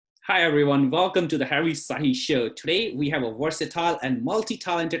Hi everyone, welcome to the Harry Sahi Show. Today we have a versatile and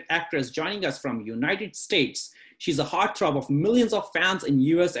multi-talented actress joining us from United States. She's a heartthrob of millions of fans in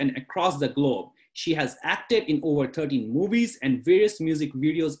US and across the globe. She has acted in over 13 movies and various music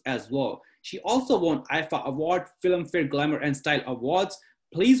videos as well. She also won IFA Award, Filmfare Glamour and Style Awards.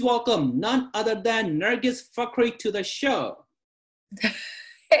 Please welcome none other than Nargis Fakhri to the show.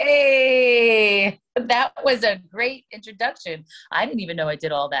 Hey, that was a great introduction. I didn't even know I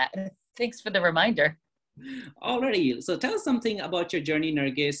did all that. Thanks for the reminder. Alrighty, so tell us something about your journey,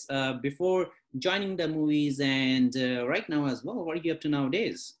 Nargis, before joining the movies and right now as well. What are you up to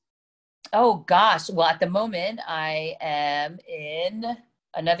nowadays? Oh gosh. Well, at the moment, I am in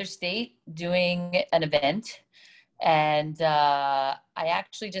another state doing an event. And I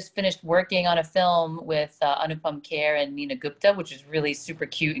actually just finished working on a film with Anupam Kher and Neena Gupta, which is really super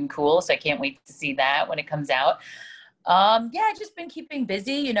cute and cool. So I can't wait to see that when it comes out. Yeah, I've just been keeping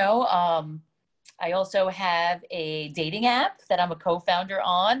busy. I also have a dating app that I'm a co-founder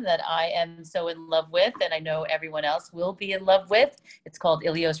on that I am so in love with, and I know everyone else will be in love with. It's called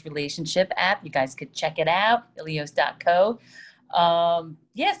Ilios Relationship App. You guys could check it out, ilios.co.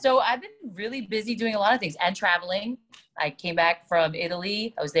 Yeah, so I've been really busy doing a lot of things and traveling. I came back from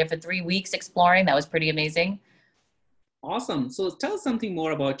Italy. I was there for 3 weeks exploring. That was pretty amazing. Awesome. So tell us something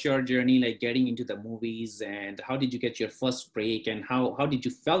more about your journey, like getting into the movies and how did you get your first break and how did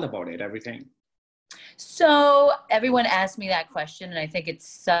you felt about it, everything? So everyone asked me that question, and I think it's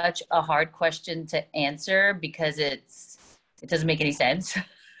such a hard question to answer because it doesn't make any sense.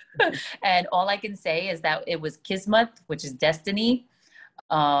 And all I can say is that it was Kismet, which is destiny.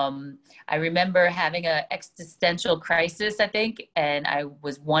 I remember having an existential crisis, I think, and I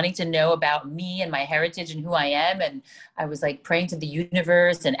was wanting to know about me and my heritage and who I am. And I was like praying to the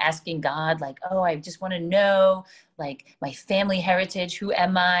universe and asking God, like, oh, I just want to know, like, my family heritage, who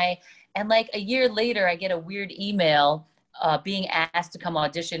am I? And like a year later, I get a weird email being asked to come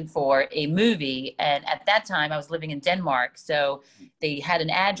audition for a movie. And at that time, I was living in Denmark. So they had an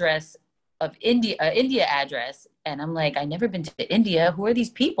address of India address. And I'm like, I never been to India. Who are these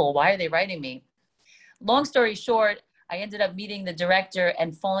people? Why are they writing me? Long story short, I ended up meeting the director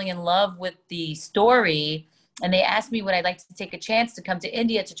and falling in love with the story. And they asked me would I like to take a chance to come to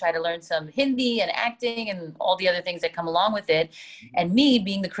India to try to learn some Hindi and acting and all the other things that come along with it. And me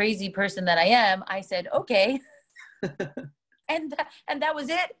being the crazy person that I am, I said, okay. And that was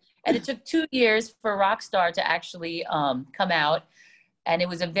it. And it took 2 years for Rockstar to actually come out. And it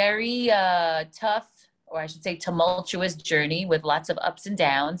was a very tough, or I should say tumultuous journey with lots of ups and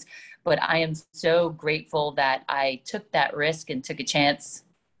downs. But I am so grateful that I took that risk and took a chance.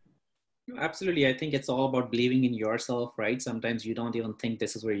 Absolutely. I think it's all about believing in yourself, right? Sometimes you don't even think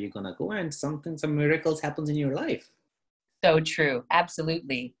this is where you're gonna go and some miracles happens in your life. So true.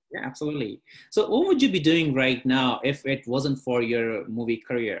 Absolutely. Yeah, absolutely. So what would you be doing right now if it wasn't for your movie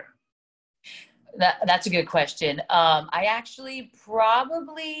career? That's a good question. I actually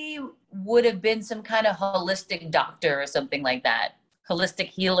probably would have been some kind of holistic doctor or something like that, holistic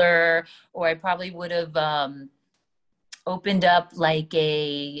healer, or I probably would have opened up like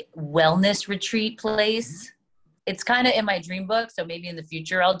a wellness retreat place. It's kind of in my dream book, so maybe in the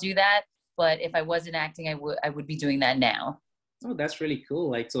future I'll do that. But if I wasn't acting, I would be doing that now. Oh, that's really cool.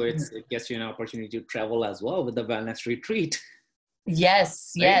 Like, so it gets you an opportunity to travel as well with the wellness retreat,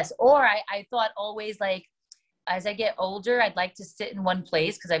 Yes, right? yes. Or I thought always like as I get older, I'd like to sit in one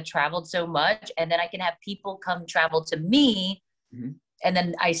place because I've traveled so much, and then I can have people come travel to me, Mhm. and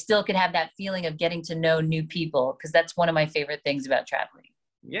then I still could have that feeling of getting to know new people because that's one of my favorite things about traveling.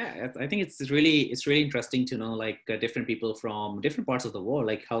 Yeah, I think it's really interesting to know like different people from different parts of the world,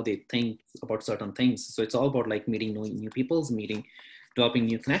 like how they think about certain things. So it's all about like meeting new peoples, meeting, developing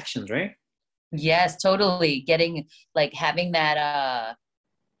new connections, right? Yes, totally. Getting like having that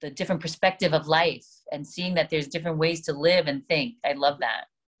the different perspective of life and seeing that there's different ways to live and think. I love that.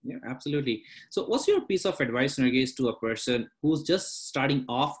 Yeah, absolutely. So what's your piece of advice, Nargis, to a person who's just starting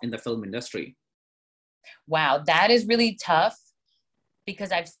off in the film industry? Wow, that is really tough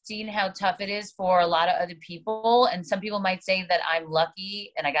because I've seen how tough it is for a lot of other people. And some people might say that I'm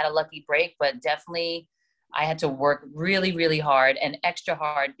lucky and I got a lucky break, but definitely I had to work really, really hard and extra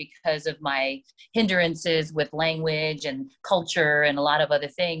hard because of my hindrances with language and culture and a lot of other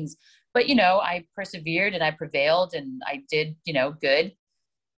things. But, I persevered and I prevailed and I did, good.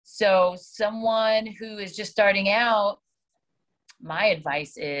 So, someone who is just starting out, my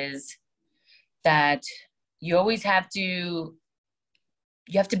advice is that you always have to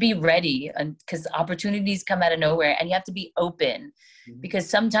you have to be ready, and because opportunities come out of nowhere, and you have to be open, because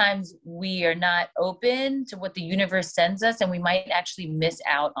sometimes we are not open to what the universe sends us, and we might actually miss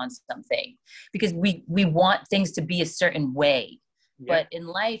out on something because we want things to be a certain way. But in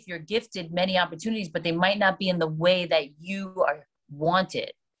life, you're gifted many opportunities, but they might not be in the way that you are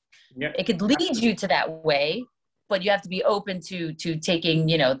wanted. It could lead you to that way, but you have to be open to taking,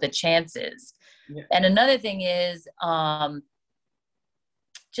 the chances. And another thing is,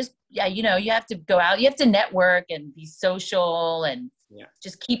 you have to go out, you have to network and be social, and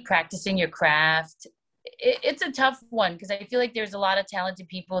just keep practicing your craft. It's a tough one because I feel like there's a lot of talented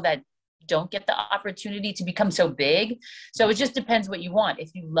people that don't get the opportunity to become so big. So it just depends what you want.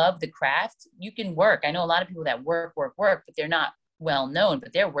 If you love the craft, you can work. I know a lot of people that work, but they're not well known,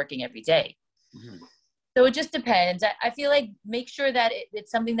 but they're working every day. So it just depends. I feel like make sure that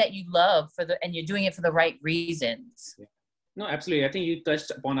it's something that you love and you're doing it for the right reasons. No, absolutely. I think you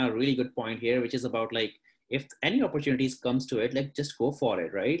touched upon a really good point here, which is about like, if any opportunities comes to it, like just go for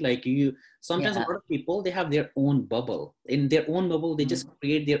it, right? Like sometimes a lot of people, they have their own bubble. In their own bubble, they just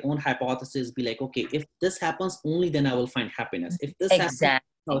create their own hypothesis, be like, okay, if this happens, only then I will find happiness. If this happens,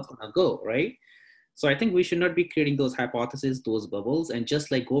 how it's gonna go, right? So I think we should not be creating those hypotheses, those bubbles, and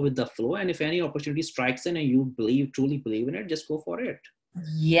just like go with the flow. And if any opportunity strikes in and you truly believe in it, just go for it.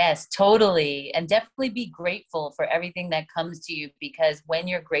 Yes, totally. And definitely be grateful for everything that comes to you, because when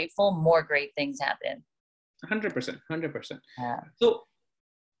you're grateful, more great things happen. 100%. Yeah. So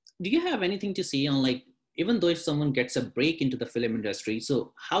do you have anything to say on, like, even though if someone gets a break into the film industry,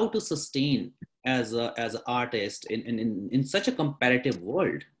 so how to sustain as an artist in such a competitive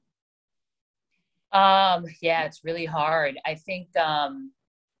world? Yeah, it's really hard. I think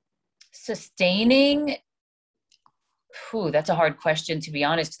sustaining, that's a hard question, to be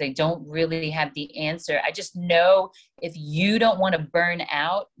honest, because I don't really have the answer. I just know if you don't want to burn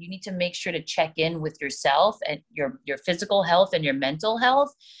out, you need to make sure to check in with yourself and your physical health and your mental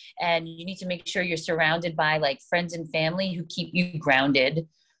health. And you need to make sure you're surrounded by like friends and family who keep you grounded.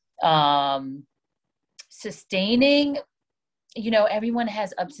 Sustaining, everyone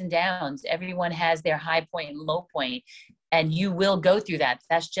has ups and downs. Everyone has their high point and low point, and you will go through that.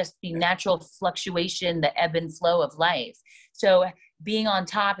 That's just the natural fluctuation, the ebb and flow of life. So being on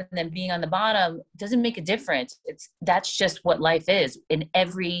top and then being on the bottom doesn't make a difference. That's just what life is in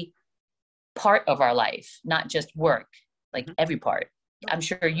every part of our life, not just work, like every part. I'm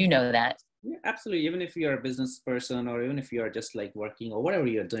sure you know that. Yeah, absolutely. Even if you're a business person, or even if you're just like working or whatever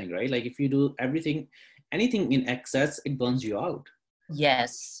you're doing, right? Like if you do anything in excess, it burns you out.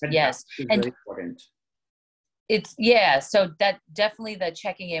 Yes. And yes. And very important. So that definitely, the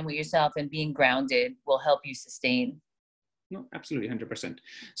checking in with yourself and being grounded will help you sustain. No, absolutely, 100%.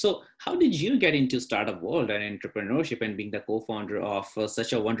 So how did you get into startup world and entrepreneurship and being the co-founder of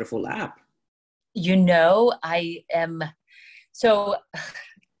such a wonderful app?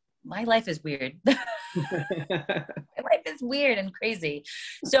 My life is weird. My life is weird and crazy.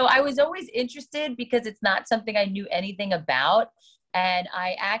 So I was always interested because it's not something I knew anything about. And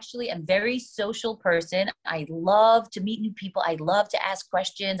I actually am a very social person. I love to meet new people. I love to ask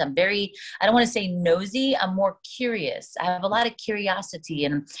questions. I don't want to say nosy. I'm more curious. I have a lot of curiosity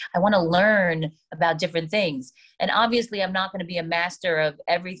and I want to learn about different things. And obviously I'm not going to be a master of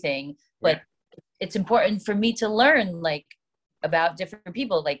everything, but it's important for me to learn about different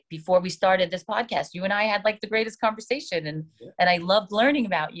people. Like before we started this podcast, you and I had like the greatest conversation and I loved learning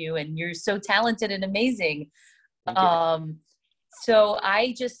about you, and you're so talented and amazing. So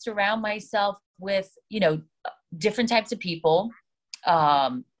I just surround myself with, different types of people,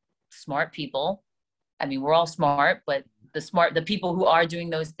 smart people. I mean, we're all smart, but the people who are doing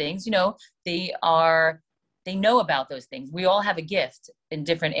those things, they know about those things. We all have a gift in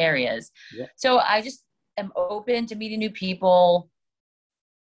different areas. Yeah. So I just am open to meeting new people.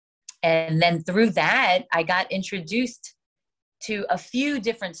 And then through that, I got introduced to a few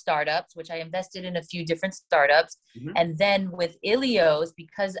different startups, which I invested in a few different startups. Mm-hmm. And then with Ilios,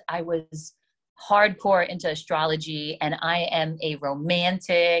 because I was hardcore into astrology and I am a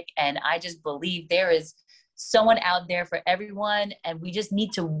romantic and I just believe there is someone out there for everyone. And we just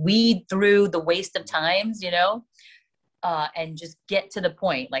need to weed through the waste of times, and just get to the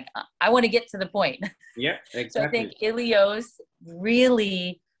point. Like I want to get to the point. Yeah, exactly. So I think Ilios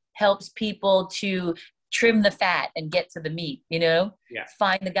really helps people to trim the fat and get to the meat,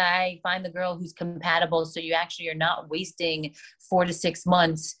 find the guy, find the girl who's compatible. So you actually are not wasting 4 to 6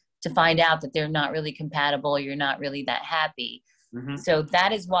 months to find out that they're not really compatible. You're not really that happy. Mm-hmm. So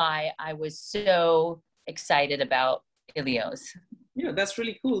that is why I was so excited about Ilios. Yeah, that's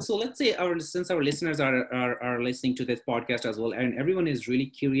really cool. So let's say since our listeners are listening to this podcast as well, and everyone is really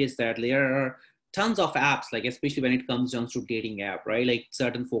curious that there are tons of apps, like especially when it comes down to dating app, right? Like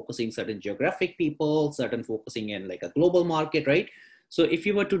certain focusing certain geographic people, certain focusing in like a global market, right? So if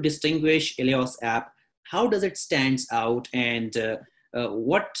you were to distinguish Ilios app, how does it stands out, and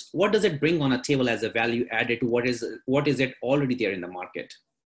what does it bring on a table as a value added to what is it already there in the market?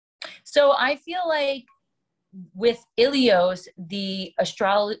 So I feel like with Ilios, the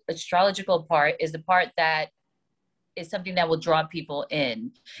astrological part is the part that is something that will draw people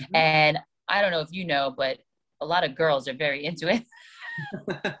in. Mhm. And I don't know if you know, but a lot of girls are very into it,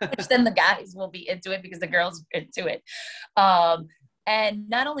 which then the guys will be into it because the girls are into it. Um, and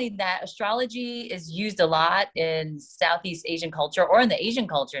not only that, astrology is used a lot in Southeast Asian culture or in the Asian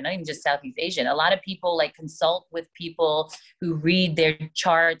culture, not even just Southeast Asian. A lot of people like consult with people who read their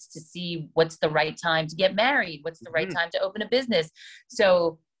charts to see what's the right time to get married, what's the right Mhm. time to open a business.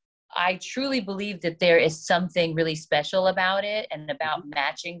 So I truly believe that there is something really special about it and about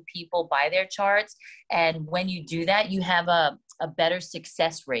matching people by their charts. And when you do that, you have a better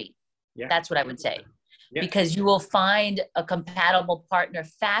success rate. Yeah. That's what I would say, Yeah. because you will find a compatible partner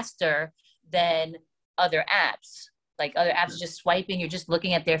faster than other apps. Like other apps, just swiping, you're just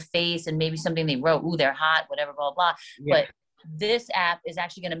looking at their face and maybe something they wrote, ooh, they're hot, whatever, blah, blah. Yeah. But this app is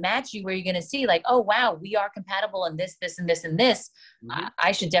actually going to match you where you're going to see like, oh, wow, we are compatible in this, this, and this, and this. Mhm.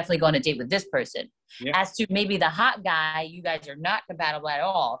 I should definitely go on a date with this person. Yeah. As to maybe the hot guy, you guys are not compatible at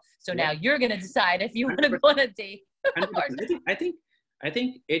all. So Yeah. now you're going to decide if you want to 100%. go on a date. 100%. I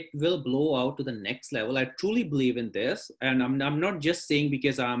think it will blow out to the next level. I truly believe in this, and I'm not just saying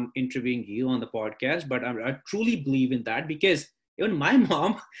because I'm interviewing you on the podcast, but I truly believe in that because even my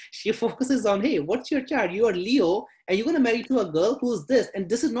mom, she focuses on, hey, what's your chart? You are Leo, and you're gonna marry to a girl who's this, and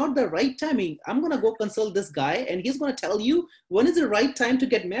this is not the right timing. I'm gonna go consult this guy, and he's gonna tell you when is the right time to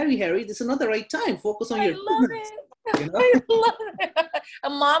get married, Harry. This is not the right time. Focus on I your love business. it. You know. I love it. A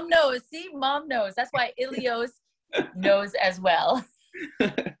mom knows. See, mom knows. That's why Ilios knows as well.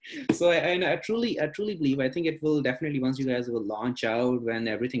 So I truly believe, I think it will definitely, once you guys will launch out, when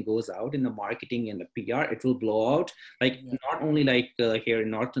everything goes out in the marketing and the PR, it will blow out, like Yeah. not only like here in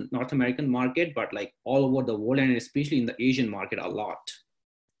North American market, but like all over the world, and especially in the Asian market a lot.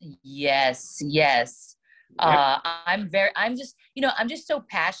 Yes, yes. Yeah. I'm just, I'm just so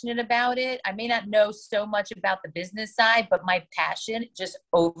passionate about it. I may not know so much about the business side, but my passion just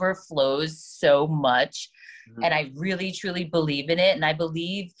overflows so much. Mhm. And I really, truly believe in it. And I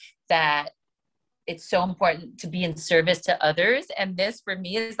believe that it's so important to be in service to others. And this for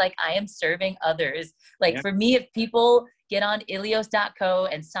me is like, I am serving others. Like Yeah. for me, if people get on ilios.co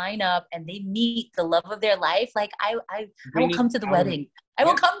and sign up and they meet the love of their life, like I will Bringing come to the talent. wedding. I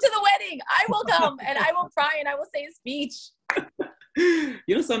will Yeah. come to the wedding. I will come and I will cry and I will say a speech.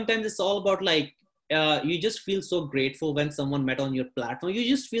 Sometimes it's all about like you just feel so grateful when someone met on your platform. You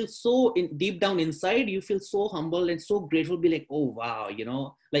just feel so deep down inside, you feel so humble and so grateful, be like, oh wow,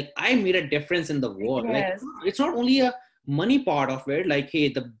 like I made a difference in the world. Like Yes. it's not only a money part of it, like hey,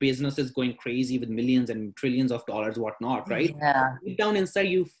 the business is going crazy with millions and trillions of dollars, whatnot, right? Yeah. Deep down inside,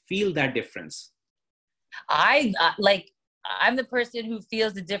 you feel that difference. I'm the person who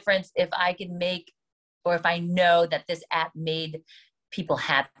feels the difference if I can make, or if I know that this app made people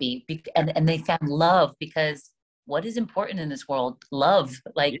happy and they found love, because what is important in this world? Love.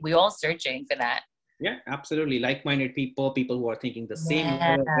 Like we all searching for that. Yeah, absolutely. Like-minded people who are thinking the same Yeah.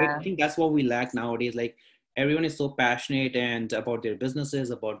 level, right? I think that's what we lack nowadays. Like everyone is so passionate and about their businesses,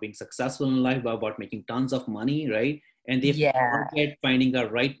 about being successful in life, about making tons of money, right? And they Yeah. forget finding the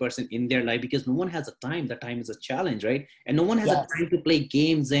right person in their life because no one has a time. The time is a challenge, right? And no one has a Yes. time to play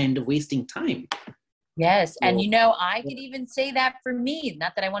games and wasting time. Yes. And So, I could even say that for me,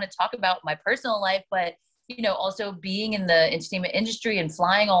 not that I want to talk about my personal life, but also being in the entertainment industry and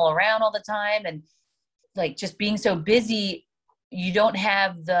flying all around all the time and like just being so busy, you don't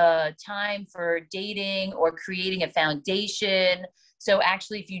have the time for dating or creating a foundation. So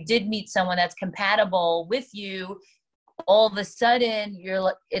actually, if you did meet someone that's compatible with you, all of a sudden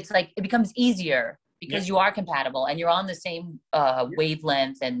it's like it becomes easier yeah, because you are compatible and you're on the same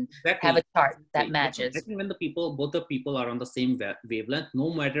wavelength and have exactly. a chart that Yeah, I matches. think when both the people are on the same wavelength,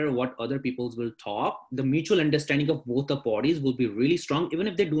 no matter what other peoples will talk, the mutual understanding of both the parties will be really strong, even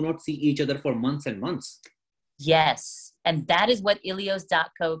if they do not see each other for months and months. Yes. And that is what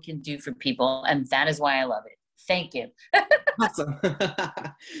ilios.co can do for people. And that is why I love it. Thank you. Awesome.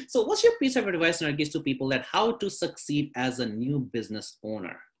 So, what's your piece of advice, Nargis, to people that how to succeed as a new business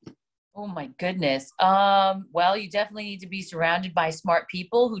owner? Oh my goodness. Well, you definitely need to be surrounded by smart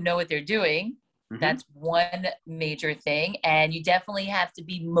people who know what they're doing. Mm-hmm. That's one major thing. And you definitely have to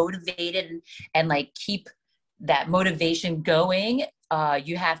be motivated and like keep that motivation going.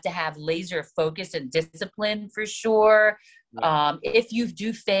 You have to have laser focus and discipline for sure. Yeah. If you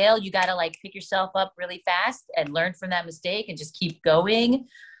do fail, you got to like pick yourself up really fast and learn from that mistake and just keep going.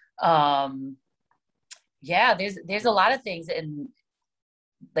 Um, yeah, there's a lot of things, and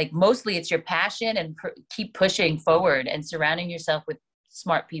like mostly it's your passion and keep pushing forward and surrounding yourself with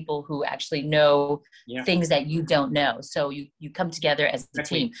smart people who actually know Yeah. things that you don't know. So you come together as a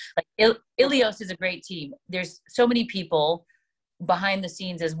Exactly. team. Like Ilios is a great team. There's so many people behind the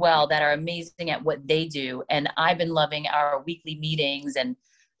scenes as well that are amazing at what they do. And I've been loving our weekly meetings and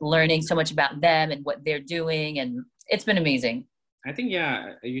learning so much about them and what they're doing. And it's been amazing. I think,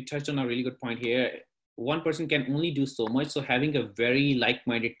 yeah, you touched on a really good point here. One person can only do so much. So having a very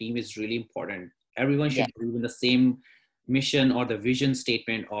like-minded team is really important. Everyone Yeah. should believe in the same mission or the vision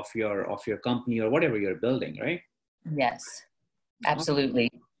statement of your company or whatever you're building, right? Yes, Awesome. absolutely.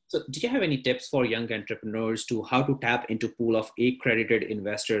 So do you have any tips for young entrepreneurs to how to tap into pool of accredited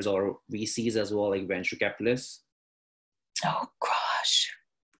investors or VCs as well, like venture capitalists? Oh gosh,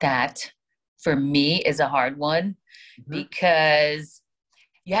 that for me is a hard one Mm-hmm. because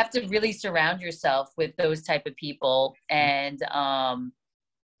you have to really surround yourself with those type of people, and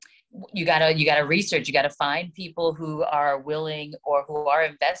you gotta research. You gotta find people who are willing or who are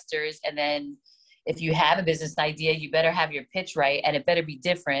investors, and then if you have a business idea, you better have your pitch right, and it better be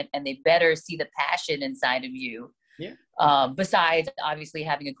different, and they better see the passion inside of you. Yeah. Besides, obviously,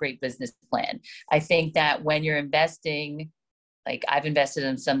 having a great business plan. I think that when you're investing, like I've invested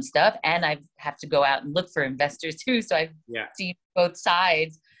in some stuff, and I have to go out and look for investors too. So I've Yeah. seen both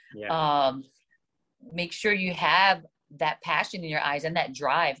sides. Yeah. Make sure you have that passion in your eyes and that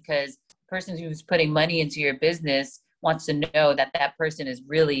drive, because the person who's putting money into your business wants to know that that person is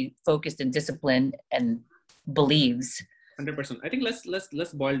really focused and disciplined and believes. 100%. I think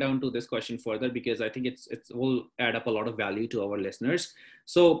let's boil down to this question further, because I think it's will add up a lot of value to our listeners.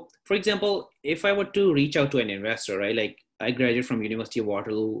 So, for example, if I were to reach out to an investor, right? Like I graduated from University of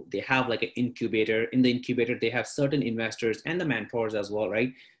Waterloo, they have like an incubator. In the incubator, they have certain investors and the mentors as well,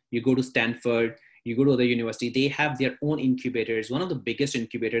 right? You go to Stanford, you go to the university, they have their own incubators. One of the biggest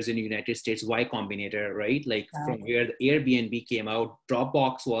incubators in the United States, Y Combinator, right? Like Wow. from where the Airbnb came out,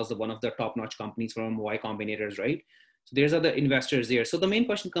 Dropbox was one of the top-notch companies from Y Combinators, right? So there's other investors there. So the main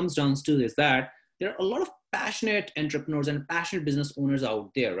question comes down to is that there are a lot of passionate entrepreneurs and passionate business owners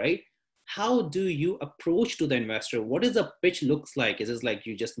out there, right? How do you approach to the investor? What is the pitch looks like? Is it like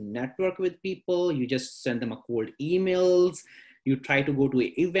you just network with people? You just send them a cold emails? You try to go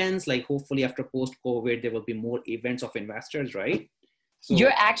to events, like hopefully after post-COVID, there will be more events of investors, right? So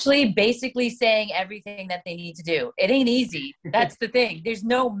You're actually basically saying everything that they need to do. It ain't easy. That's the thing. There's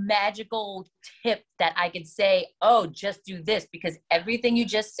no magical tip that I could say, oh, just do this, because everything you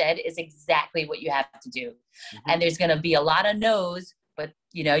just said is exactly what you have to do. mm-hmm. And there's going to be a lot of no's, but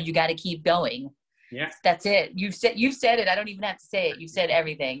you know, you got to keep going. Yeah, that's it. You've said it. I don't even have to say it. You've said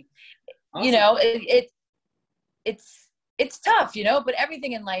everything. awesome. You know, it's tough, you know, but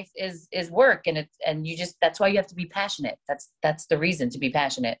everything in life is work, and you just, that's why you have to be passionate. That's the reason to be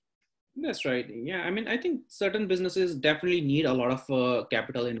passionate. That's right. Yeah. I mean, I think certain businesses definitely need a lot of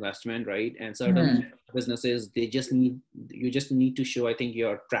capital investment, right? And certain businesses, you just need to show, I think,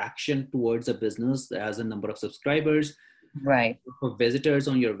 your traction towards a business as a number of subscribers, right? For visitors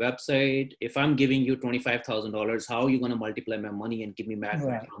on your website. If I'm giving you $25,000, how are you going to multiply my money and give me back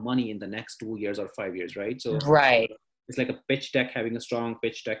Right. my money in the next 2 years or 5 years, right? So Right. it's like a pitch deck, having a strong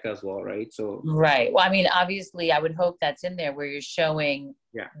pitch deck as well, right? So right. Well, I mean, obviously, I would hope that's in there where you're showing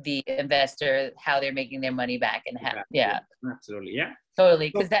the investor how they're making their money back, and how, absolutely, yeah, totally,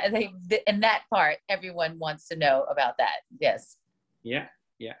 because in that part, everyone wants to know about that. Yes. Yeah.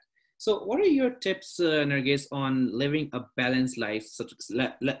 So what are your tips, Nargis, on living a balanced life,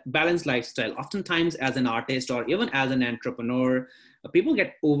 balanced lifestyle? Oftentimes as an artist or even as an entrepreneur, people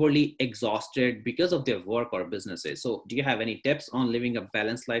get overly exhausted because of their work or businesses. So do you have any tips on living a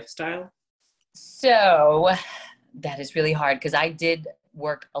balanced lifestyle? So that is really hard, because I did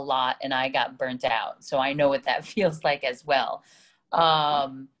work a lot and I got burnt out. So I know what that feels like as well.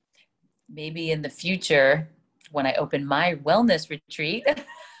 Maybe in the future, when I open my wellness retreat,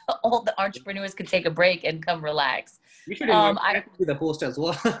 all the entrepreneurs could take a break and come relax. You should invite be the host as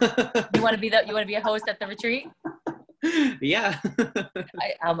well. You want to be a host at the retreat? Yeah.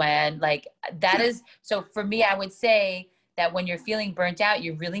 Oh man, like that is, so for me, I would say that when you're feeling burnt out,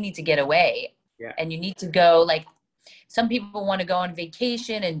 you really need to get away. Yeah. And you need to go, like, some people want to go on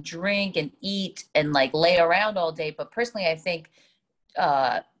vacation and drink and eat and like lay around all day. But personally, I think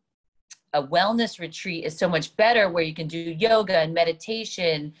a wellness retreat is so much better, where you can do yoga and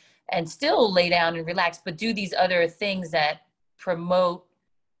meditation and still lay down and relax, but do these other things that promote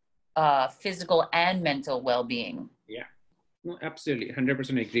physical and mental well-being. Yeah, no, absolutely.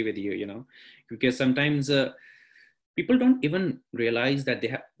 100% agree with you, you know, because sometimes people don't even realize that they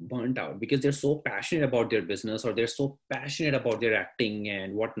have burnt out because they're so passionate about their business, or they're so passionate about their acting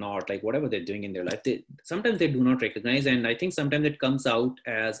and whatnot, like whatever they're doing in their life. Sometimes they do not recognize. And I think sometimes it comes out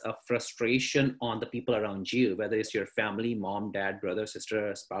as a frustration on the people around you, whether it's your family, mom, dad, brother,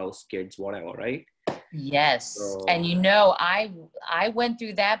 sister, spouse, kids, whatever, right? Yes. So, And you know, I went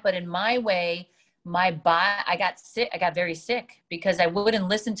through that, but in my way, my body, I got sick. I got very sick because I wouldn't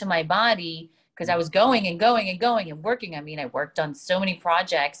listen to my body, because I was going and going and going and working. I mean, I worked on so many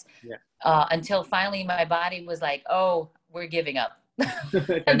projects until finally my body was like, oh, we're giving up.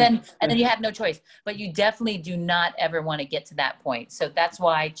 and then you have no choice. But you definitely do not ever want to get to that point. So that's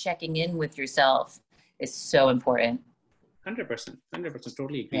why checking in with yourself is so important. 100%,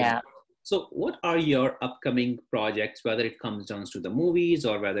 totally agree. Yeah. So what are your upcoming projects, whether it comes down to the movies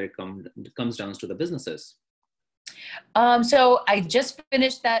or whether it comes down to the businesses? So I just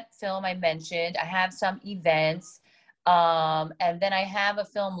finished that film I mentioned. I have some events, and then I have a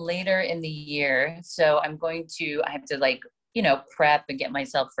film later in the year. So I have to, like, you know, prep and get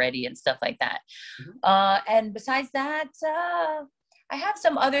myself ready and stuff like that. And besides that, I have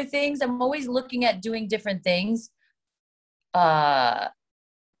some other things. I'm always looking at doing different things. I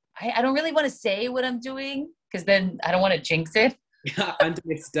don't really want to say what I'm doing, because then I don't want to jinx it. Yeah,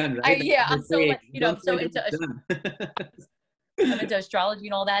 until it's done, right? I'm so, like, you know, I'm so into I'm into into astrology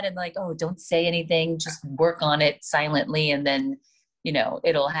and all that, and like, oh, don't say anything, just work on it silently, and then, you know,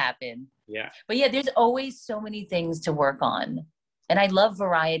 it'll happen. Yeah. But yeah, there's always so many things to work on, and I love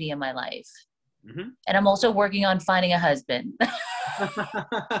variety in my life. And I'm also working on finding a husband.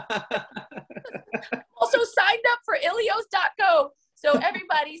 Also signed up for Ilios.co. So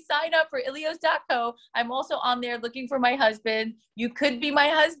everybody sign up for Ilios.co. I'm also on there looking for my husband. You could be my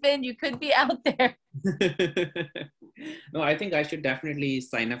husband. You could be out there. No, I think I should definitely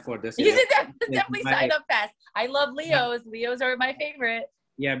sign up for this. You should definitely sign up fast. I love Leos. Leos are my favorite.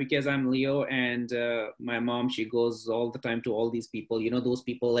 Yeah, because I'm Leo, and my mom, she goes all the time to all these people. You know, those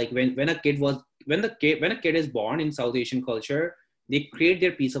people, like when a kid is born in South Asian culture, they create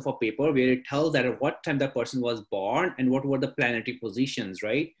their piece of a paper where it tells that at what time that person was born and what were the planetary positions,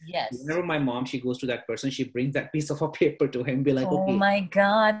 right? Yes. Whenever my mom, she goes to that person, she brings that piece of a paper to him, be like, oh okay, my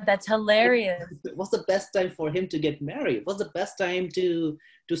God, that's hilarious. what's the best time for him to get married? What's the best time to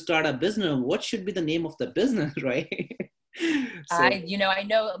start a business? What should be the name of the business, right? So, I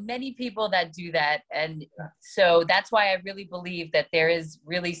know many people that do that. And so that's why I really believe that there is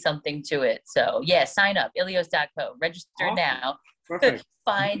really something to it. So yeah, sign up, Ilios.co, register now. Perfect.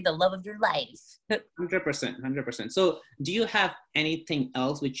 Find the love of your life. 100%. So do you have anything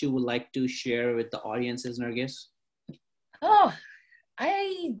else which you would like to share with the audiences, Nargis? Oh,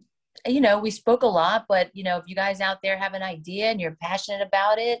 we spoke a lot, but if you guys out there have an idea and you're passionate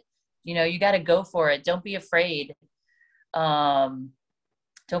about it, you got to go for it. Don't be afraid. Don't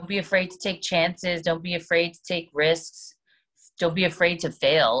be afraid to take chances. Don't be afraid to take risks. Don't be afraid to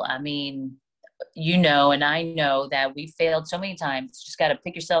fail. I mean, and I know that we failed so many times. Just got to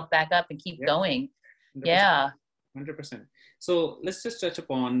pick yourself back up and keep going. 100%. Yeah. 100%. So let's just touch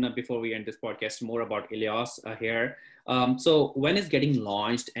upon, before we end this podcast, more about Ilios here. So when it's getting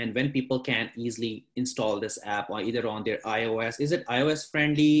launched and when people can easily install this app, or either on their iOS, is it iOS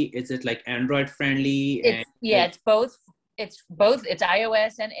friendly? Is it like Android friendly? It's both. It's both. It's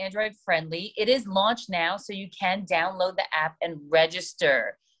iOS and Android friendly. It is launched now, so you can download the app and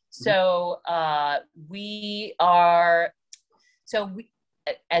register. So as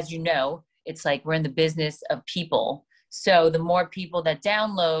you know, it's like we're in the business of people. So the more people that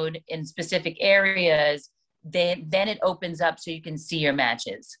download in specific areas, then it opens up so you can see your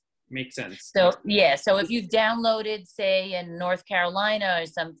matches. Makes sense. So yeah, so if you've downloaded, say, in North Carolina or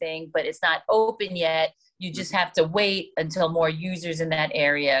something, but it's not open yet, you just have to wait until more users in that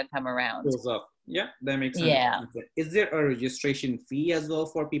area come around. Goes up. Yeah, that makes sense. Yeah. Is there a registration fee as well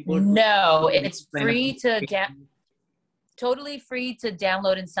for people? No, it's free totally free to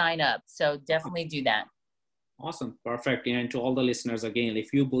download and sign up. So definitely do that. Awesome. Perfect. And to all the listeners, again,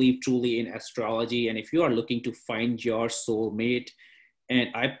 if you believe truly in astrology and if you are looking to find your soulmate, and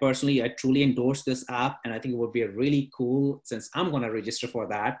I truly endorse this app, and I think it would be a really cool, since I'm going to register for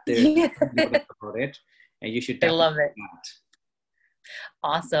that. About it, and you should definitely love it.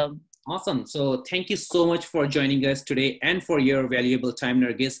 Awesome. Awesome. So thank you so much for joining us today and for your valuable time,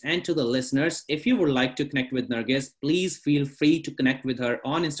 Nargis. And to the listeners, if you would like to connect with Nargis, please feel free to connect with her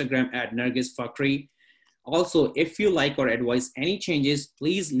on Instagram at Nargis Fakhri. Also, if you like or advise any changes,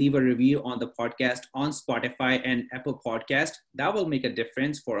 please leave a review on the podcast on Spotify and Apple Podcast. That will make a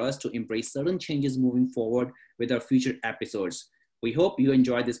difference for us to embrace certain changes moving forward with our future episodes. We hope you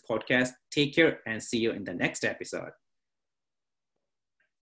enjoyed this podcast. Take care and see you in the next episode.